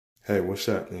Hey, what's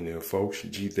happening there, folks?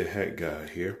 G the Hat Guy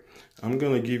here. I'm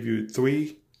going to give you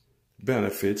 3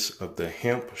 benefits of the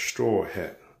hemp straw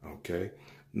hat, okay?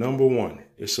 Number 1,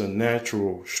 it's a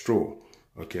natural straw,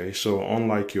 okay? So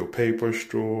unlike your paper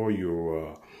straw,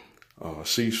 your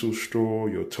Cecil straw,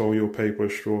 your Toyo paper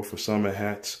straw for summer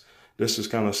hats, this is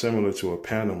kind of similar to a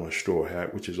Panama straw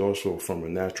hat, which is also from a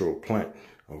natural plant,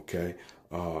 okay?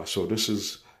 So this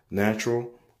is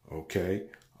natural, okay?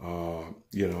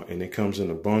 And it comes in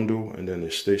a bundle and then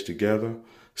it stays together.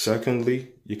 Secondly,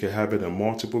 you can have it in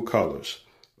multiple colors.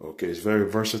 Okay, it's very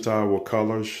versatile with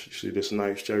colors. You see this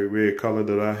nice cherry red color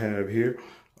that I have here?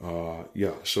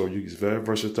 So it's very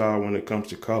versatile when it comes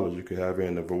to colors. You can have it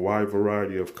in a wide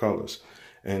variety of colors.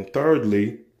 And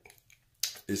thirdly,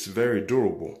 it's very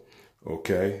durable.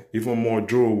 Okay, even more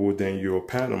durable than your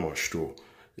Panama straw,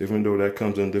 even though that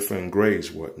comes in different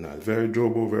grades, whatnot. Very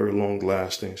durable, very long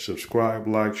lasting. Subscribe,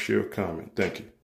 like, share, comment. Thank you.